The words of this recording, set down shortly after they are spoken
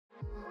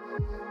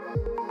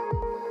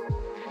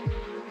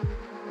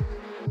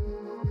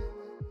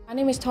My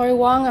name is Torri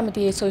Wang. I'm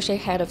the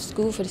Associate Head of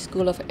School for the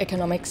School of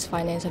Economics,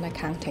 Finance and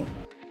Accounting.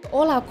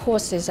 All our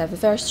courses have a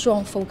very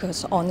strong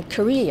focus on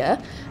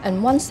career,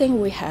 and one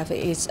thing we have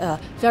is a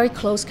very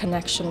close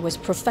connection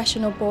with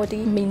professional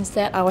body. It means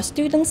that our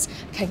students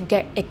can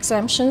get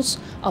exemptions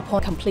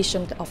upon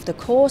completion of the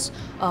course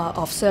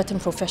of certain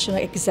professional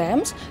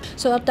exams.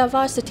 So a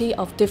diversity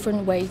of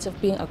different ways of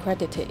being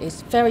accredited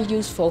is very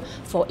useful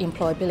for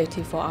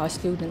employability for our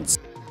students.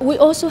 We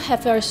also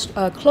have very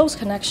close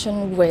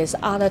connection with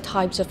other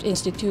types of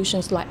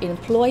institutions like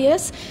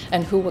employers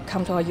and who will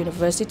come to our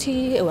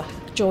university or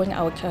join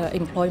our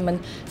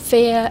employment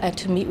fair and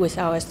to meet with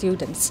our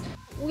students.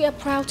 We are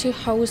proud to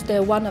host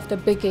one of the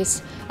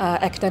biggest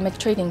academic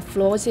trading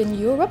floors in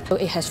Europe.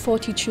 It has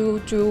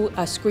 42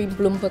 dual-screen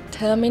Bloomberg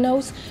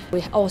terminals.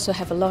 We also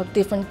have a lot of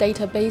different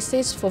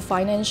databases for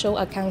financial,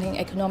 accounting,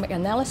 economic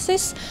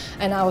analysis.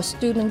 And our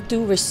students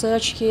do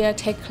research here,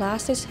 take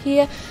classes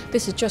here.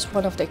 This is just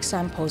one of the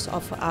examples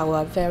of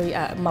our very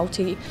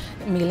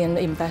multi-million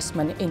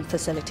investment in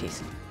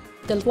facilities.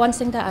 The one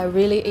thing that I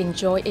really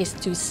enjoy is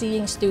to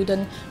seeing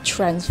students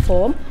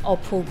transform or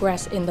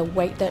progress in the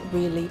way that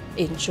really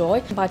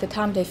enjoy. By the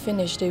time they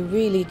finish, they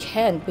really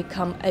can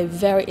become a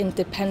very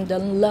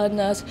independent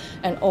learners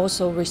and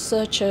also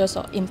researchers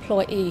or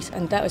employees,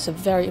 and that is a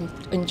very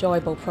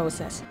enjoyable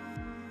process.